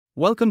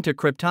Welcome to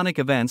Cryptonic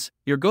Events,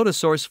 your go-to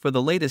source for the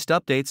latest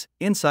updates,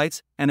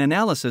 insights, and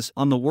analysis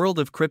on the world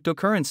of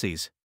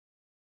cryptocurrencies.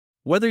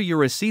 Whether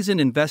you're a seasoned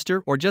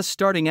investor or just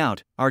starting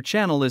out, our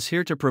channel is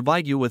here to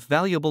provide you with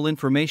valuable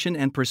information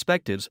and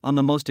perspectives on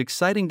the most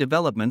exciting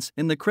developments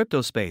in the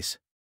crypto space.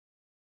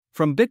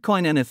 From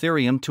Bitcoin and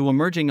Ethereum to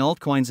emerging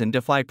altcoins and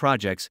DeFi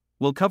projects,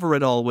 we'll cover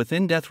it all with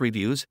in-depth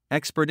reviews,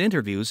 expert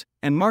interviews,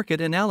 and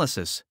market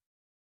analysis.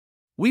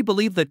 We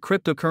believe that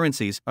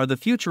cryptocurrencies are the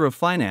future of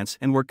finance,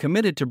 and we're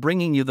committed to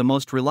bringing you the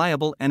most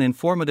reliable and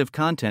informative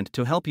content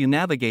to help you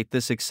navigate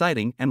this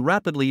exciting and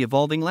rapidly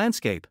evolving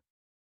landscape.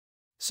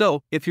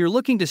 So, if you're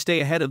looking to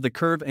stay ahead of the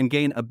curve and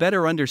gain a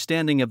better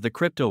understanding of the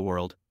crypto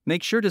world,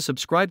 make sure to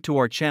subscribe to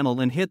our channel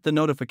and hit the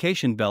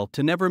notification bell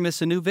to never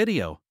miss a new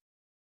video.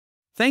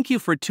 Thank you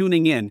for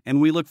tuning in, and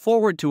we look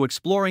forward to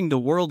exploring the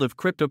world of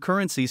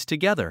cryptocurrencies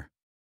together.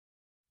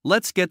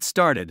 Let's get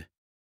started.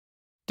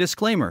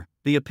 Disclaimer: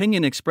 the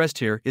opinion expressed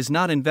here is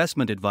not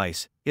investment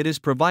advice, it is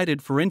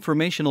provided for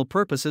informational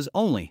purposes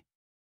only.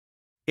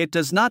 It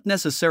does not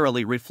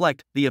necessarily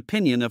reflect the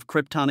opinion of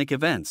Cryptonic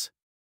Events.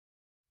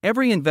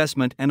 Every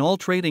investment and all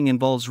trading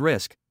involves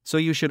risk, so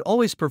you should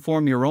always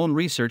perform your own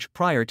research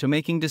prior to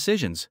making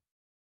decisions.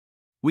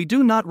 We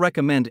do not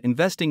recommend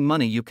investing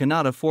money you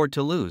cannot afford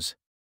to lose.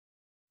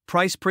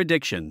 Price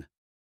prediction.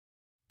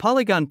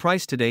 Polygon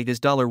price today is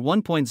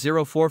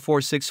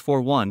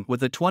 $1.044641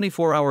 with a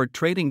 24-hour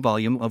trading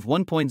volume of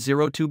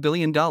 $1.02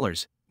 billion,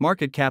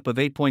 market cap of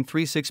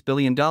 $8.36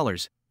 billion,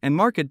 and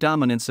market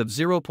dominance of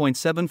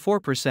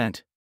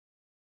 0.74%.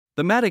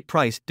 The Matic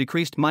price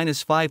decreased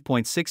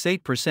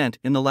 -5.68%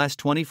 in the last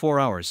 24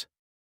 hours.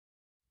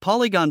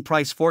 Polygon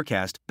price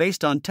forecast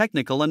based on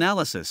technical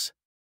analysis.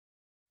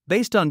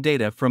 Based on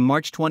data from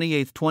March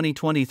 28,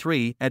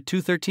 2023 at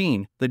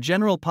 2:13, the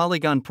general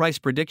Polygon price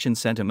prediction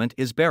sentiment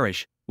is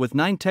bearish, with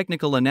 9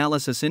 technical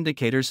analysis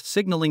indicators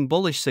signaling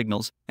bullish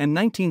signals and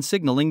 19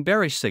 signaling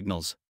bearish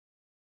signals.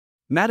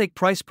 Matic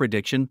price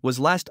prediction was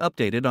last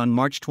updated on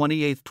March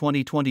 28,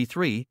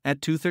 2023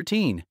 at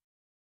 2:13.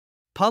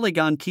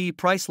 Polygon key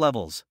price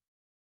levels.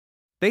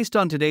 Based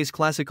on today's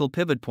classical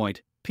pivot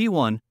point,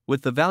 P1,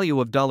 with the value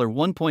of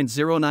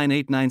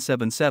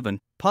 $1.098977,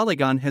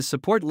 Polygon has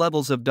support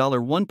levels of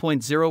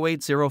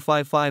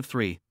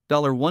 $1.080553,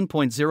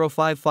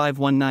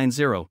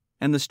 $1.055190,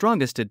 and the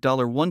strongest at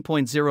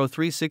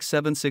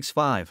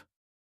 $1.036765.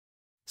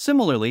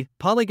 Similarly,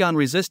 Polygon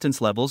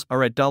resistance levels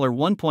are at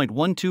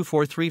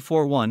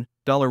 $1.124341,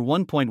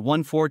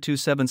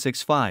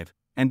 $1.142765,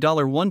 and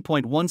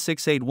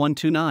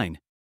 $1.168129.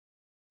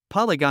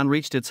 Polygon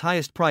reached its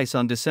highest price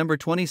on December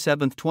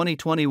 27,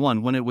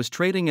 2021 when it was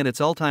trading at its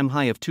all-time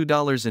high of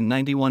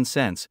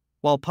 $2.91,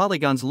 while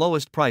Polygon's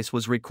lowest price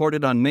was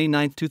recorded on May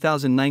 9,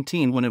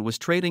 2019 when it was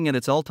trading at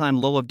its all-time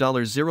low of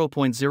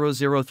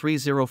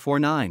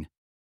 $0.003049.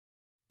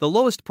 The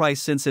lowest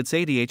price since its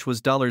ADH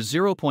was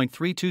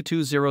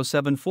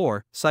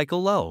 $0.322074,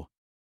 cycle low.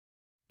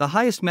 The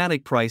highest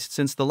Matic price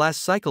since the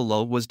last cycle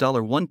low was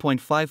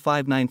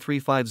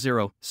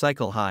 $1.559350,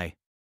 cycle high.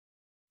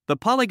 The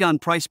Polygon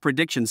price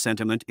prediction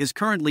sentiment is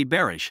currently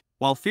bearish,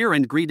 while Fear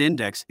and Greed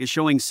Index is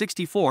showing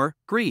 64,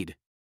 greed.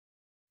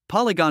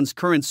 Polygon's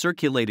current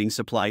circulating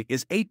supply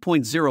is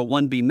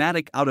 8.01 B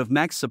Matic out of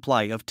max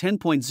supply of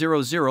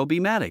 10.00 B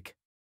Matic.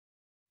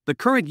 The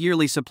current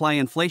yearly supply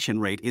inflation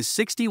rate is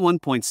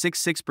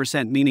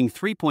 61.66%, meaning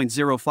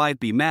 3.05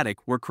 B Matic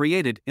were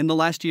created in the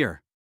last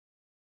year.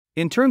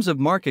 In terms of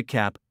market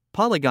cap,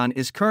 Polygon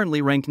is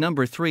currently ranked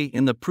number 3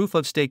 in the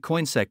proof-of-stake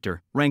coin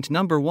sector, ranked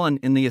number 1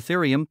 in the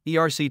Ethereum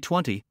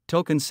ERC20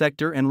 token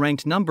sector, and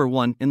ranked number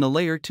 1 in the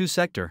Layer 2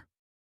 sector.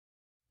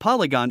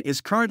 Polygon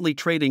is currently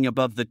trading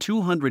above the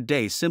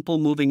 200-day simple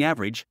moving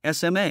average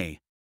 (SMA).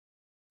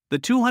 The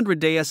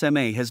 200-day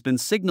SMA has been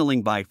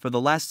signaling buy for the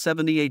last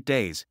 78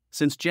 days,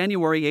 since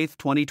January 8,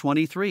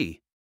 2023.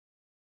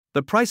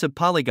 The price of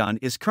Polygon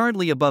is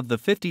currently above the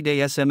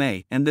 50-day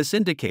SMA, and this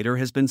indicator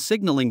has been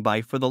signaling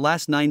buy for the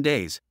last 9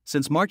 days,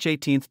 since March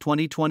 18,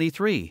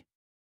 2023.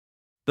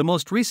 The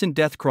most recent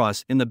death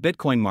cross in the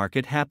Bitcoin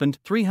market happened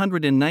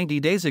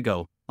 390 days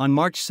ago, on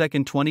March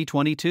 2,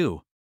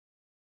 2022.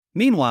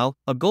 Meanwhile,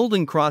 a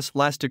golden cross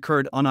last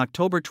occurred on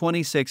October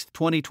 26,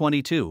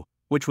 2022,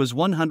 which was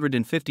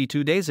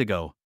 152 days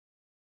ago.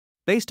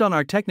 Based on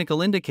our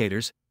technical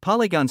indicators,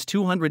 Polygon's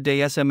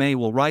 200-day SMA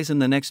will rise in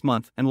the next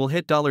month and will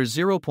hit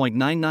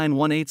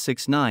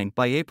 $0.991869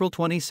 by April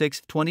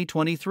 26,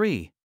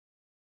 2023.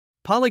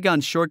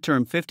 Polygon's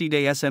short-term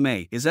 50-day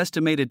SMA is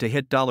estimated to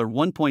hit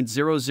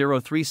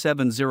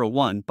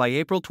 $1.003701 by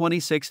April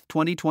 26,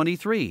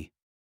 2023.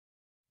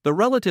 The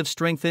Relative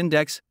Strength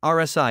Index,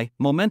 RSI,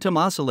 momentum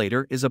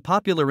oscillator is a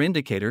popular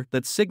indicator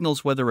that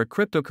signals whether a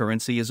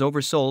cryptocurrency is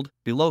oversold,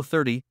 below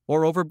 30,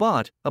 or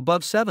overbought,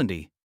 above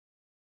 70.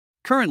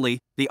 Currently,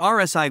 the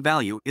RSI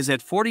value is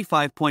at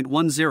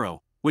 45.10,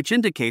 which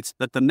indicates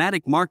that the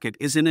Matic market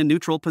is in a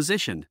neutral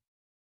position.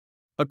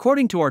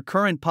 According to our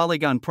current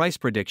Polygon price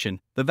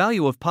prediction, the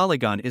value of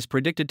Polygon is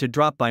predicted to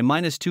drop by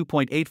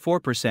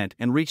 -2.84%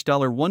 and reach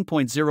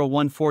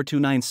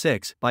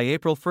 $1.014296 by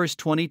April 1,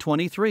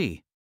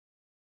 2023.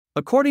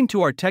 According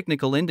to our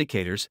technical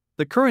indicators,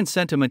 the current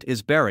sentiment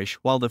is bearish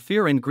while the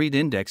Fear and Greed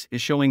Index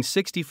is showing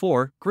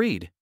 64,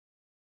 greed.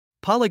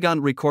 Polygon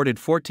recorded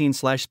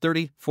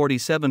 14/30,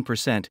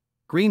 47%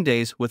 green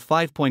days with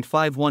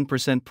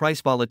 5.51%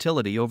 price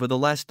volatility over the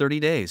last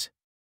 30 days.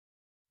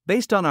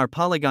 Based on our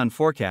Polygon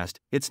forecast,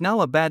 it's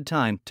now a bad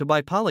time to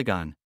buy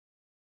Polygon.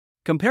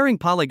 Comparing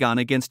Polygon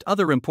against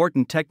other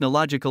important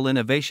technological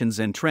innovations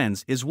and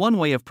trends is one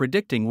way of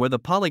predicting where the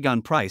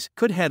Polygon price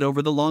could head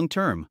over the long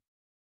term.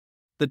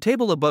 The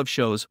table above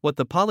shows what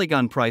the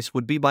Polygon price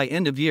would be by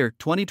end of year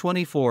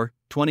 2024,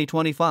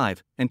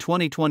 2025, and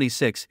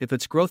 2026 if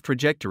its growth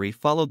trajectory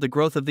followed the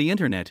growth of the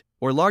internet,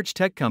 or large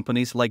tech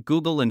companies like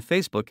Google and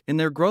Facebook in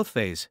their growth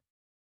phase.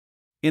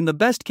 In the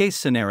best case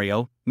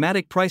scenario,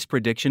 Matic price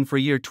prediction for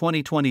year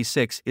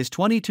 2026 is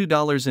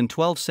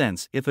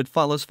 $22.12 if it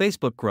follows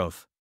Facebook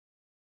growth.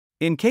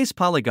 In case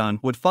Polygon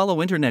would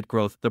follow internet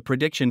growth, the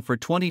prediction for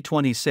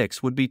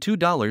 2026 would be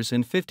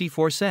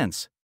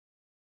 $2.54.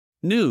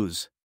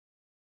 News.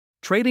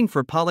 Trading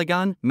for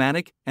Polygon,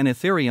 Matic, and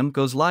Ethereum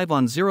goes live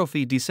on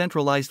zero-fee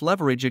decentralized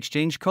leverage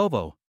exchange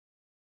Kovo.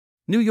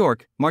 New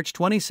York, March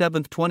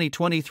 27,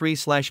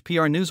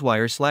 2023/PR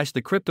Newswire/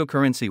 The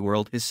cryptocurrency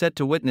world is set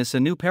to witness a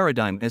new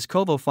paradigm as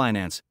Kovo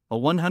Finance, a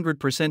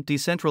 100%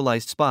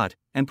 decentralized spot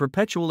and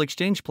perpetual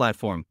exchange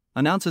platform,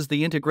 announces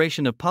the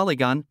integration of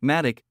Polygon,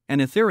 Matic, and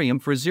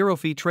Ethereum for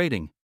zero-fee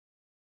trading.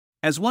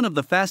 As one of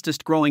the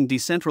fastest-growing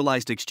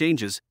decentralized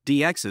exchanges,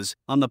 DEXs,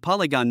 on the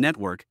Polygon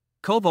network,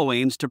 Kovo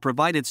aims to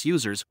provide its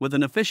users with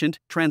an efficient,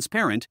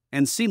 transparent,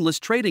 and seamless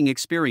trading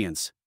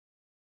experience.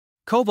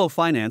 Kovo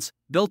Finance,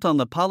 built on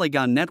the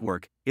Polygon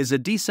network, is a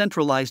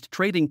decentralized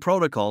trading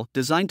protocol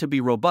designed to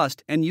be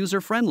robust and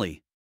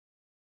user-friendly.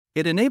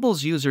 It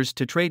enables users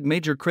to trade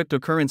major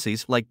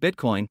cryptocurrencies like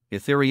Bitcoin,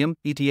 Ethereum,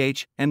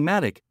 ETH, and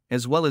Matic,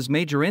 as well as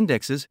major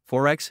indexes,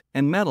 Forex,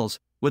 and metals,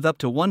 with up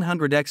to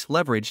 100x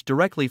leverage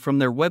directly from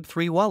their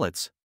Web3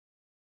 wallets.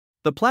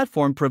 The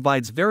platform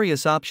provides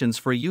various options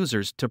for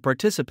users to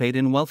participate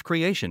in wealth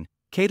creation,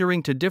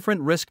 catering to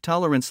different risk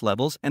tolerance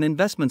levels and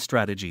investment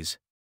strategies.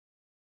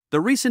 The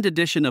recent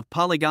addition of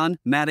Polygon,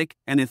 Matic,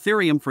 and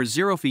Ethereum for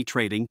zero-fee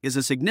trading is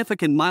a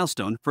significant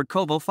milestone for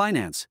Kovo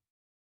Finance.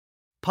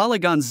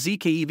 Polygon's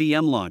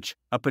ZK-EVM launch,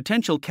 a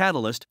potential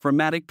catalyst for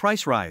Matic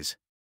price rise.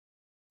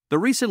 The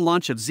recent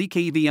launch of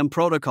ZK-EVM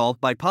protocol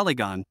by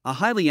Polygon, a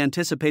highly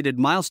anticipated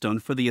milestone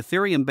for the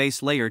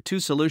Ethereum-based Layer 2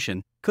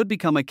 solution, could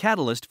become a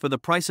catalyst for the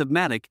price of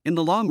Matic in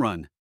the long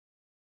run.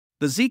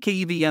 The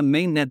ZK-EVM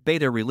mainnet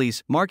beta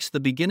release marks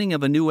the beginning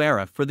of a new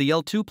era for the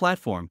L2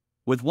 platform,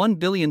 with $1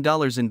 billion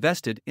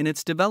invested in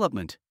its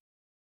development.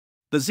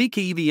 The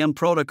ZK-EVM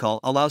protocol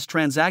allows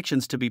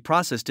transactions to be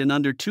processed in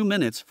under 2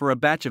 minutes for a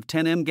batch of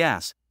 10 M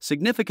gas,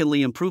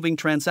 significantly improving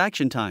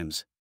transaction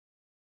times.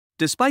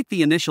 Despite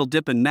the initial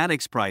dip in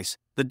Matic's price,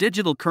 the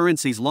digital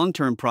currency's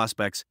long-term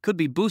prospects could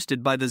be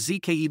boosted by the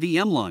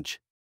ZK-EVM launch.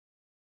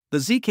 The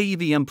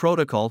ZK-EVM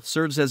protocol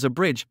serves as a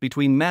bridge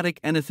between Matic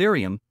and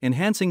Ethereum,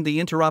 enhancing the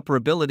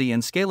interoperability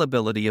and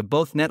scalability of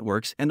both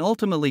networks and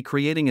ultimately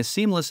creating a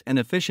seamless and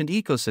efficient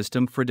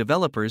ecosystem for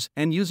developers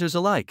and users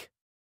alike.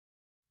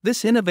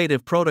 This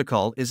innovative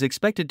protocol is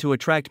expected to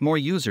attract more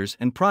users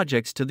and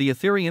projects to the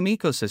Ethereum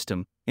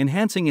ecosystem,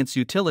 enhancing its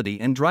utility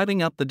and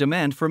driving up the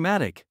demand for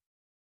Matic.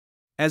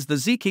 As the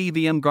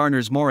ZK-EVM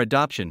garners more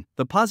adoption,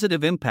 the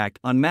positive impact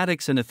on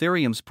Matic's and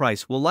Ethereum's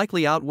price will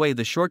likely outweigh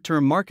the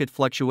short-term market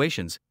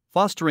fluctuations,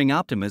 fostering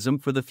optimism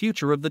for the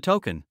future of the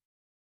token.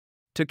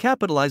 To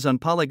capitalize on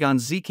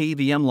Polygon's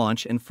ZK-EVM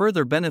launch and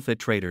further benefit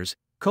traders,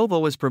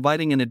 Kovo is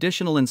providing an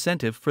additional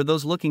incentive for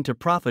those looking to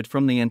profit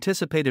from the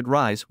anticipated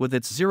rise with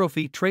its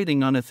zero-fee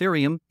trading on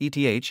Ethereum,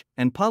 ETH,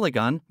 and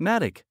Polygon,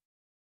 Matic.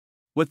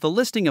 With the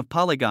listing of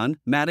Polygon,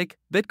 Matic,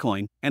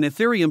 Bitcoin, and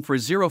Ethereum for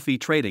zero-fee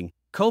trading,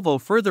 Kovo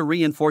further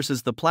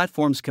reinforces the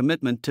platform's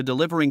commitment to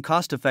delivering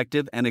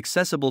cost-effective and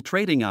accessible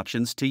trading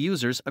options to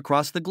users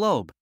across the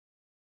globe.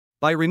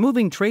 By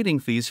removing trading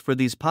fees for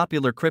these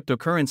popular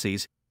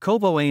cryptocurrencies,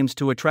 Kovo aims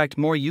to attract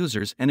more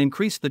users and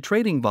increase the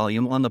trading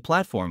volume on the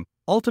platform,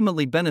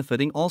 ultimately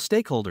benefiting all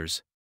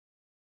stakeholders.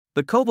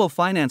 The Kovo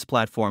Finance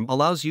platform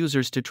allows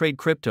users to trade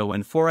crypto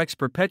and Forex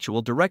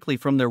perpetual directly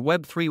from their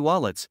Web3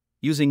 wallets,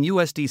 using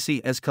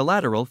USDC as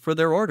collateral for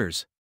their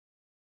orders.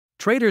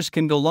 Traders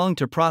can go long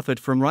to profit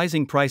from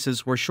rising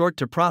prices or short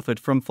to profit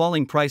from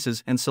falling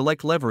prices and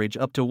select leverage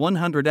up to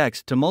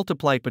 100x to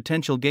multiply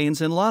potential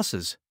gains and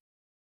losses.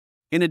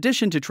 In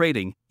addition to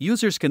trading,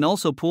 users can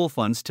also pool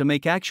funds to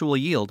make actual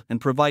yield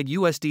and provide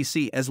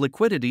USDC as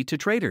liquidity to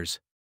traders.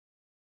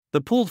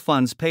 The pooled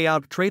funds pay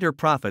out trader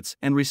profits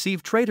and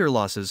receive trader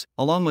losses,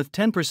 along with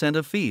 10%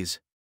 of fees.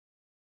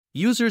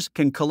 Users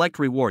can collect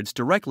rewards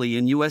directly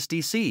in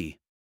USDC.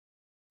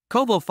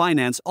 Kovo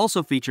Finance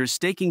also features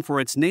staking for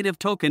its native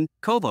token,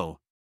 Kovo.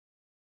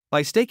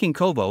 By staking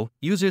Kovo,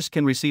 users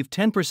can receive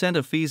 10%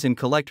 of fees and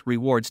collect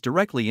rewards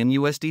directly in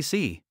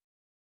USDC.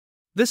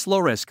 This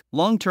low-risk,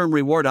 long-term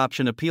reward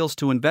option appeals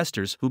to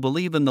investors who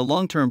believe in the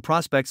long-term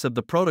prospects of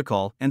the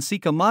protocol and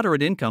seek a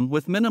moderate income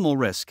with minimal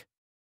risk.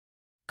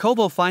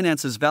 Kovo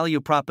Finance's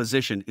value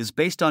proposition is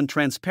based on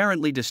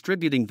transparently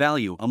distributing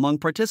value among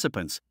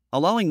participants,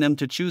 allowing them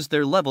to choose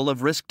their level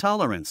of risk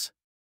tolerance.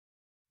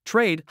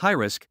 Trade, high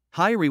risk,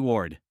 high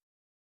reward.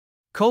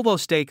 Kovo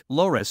Stake,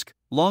 low risk,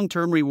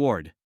 long-term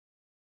reward.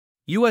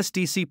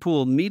 USDC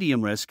Pool,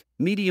 medium risk,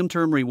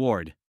 medium-term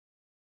reward.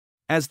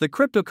 As the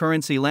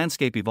cryptocurrency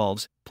landscape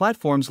evolves,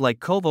 platforms like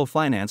Kovo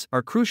Finance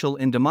are crucial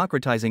in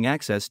democratizing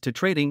access to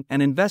trading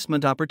and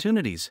investment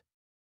opportunities.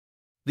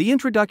 The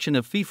introduction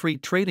of fee-free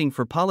trading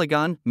for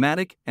Polygon,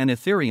 Matic, and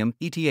Ethereum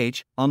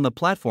 (ETH) on the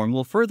platform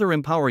will further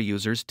empower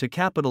users to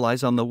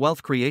capitalize on the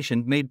wealth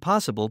creation made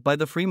possible by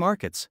the free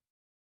markets.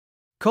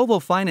 Kovo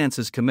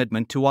Finance's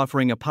commitment to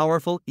offering a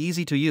powerful,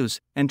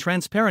 easy-to-use, and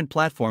transparent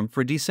platform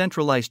for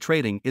decentralized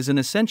trading is an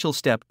essential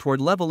step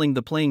toward leveling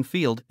the playing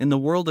field in the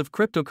world of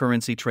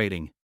cryptocurrency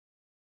trading.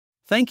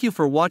 Thank you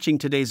for watching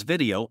today's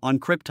video on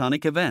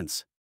Cryptonic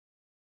events.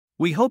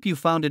 We hope you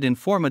found it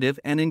informative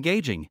and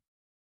engaging.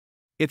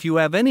 If you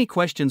have any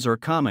questions or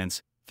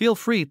comments, feel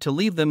free to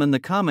leave them in the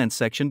comments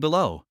section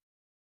below.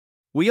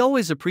 We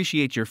always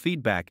appreciate your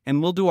feedback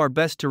and we'll do our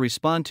best to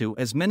respond to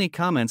as many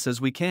comments as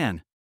we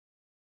can.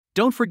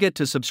 Don't forget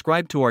to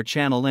subscribe to our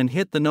channel and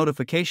hit the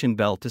notification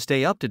bell to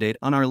stay up to date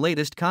on our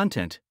latest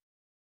content.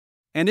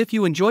 And if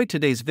you enjoyed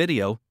today's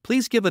video,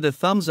 please give it a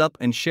thumbs up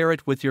and share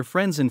it with your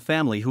friends and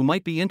family who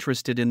might be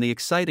interested in the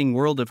exciting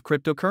world of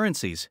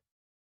cryptocurrencies.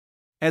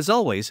 As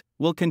always,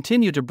 we'll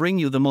continue to bring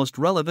you the most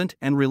relevant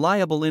and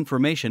reliable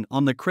information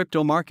on the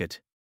crypto market.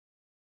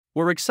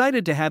 We're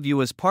excited to have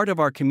you as part of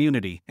our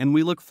community and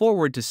we look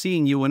forward to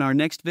seeing you in our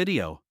next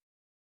video.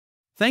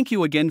 Thank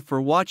you again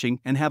for watching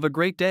and have a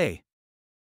great day.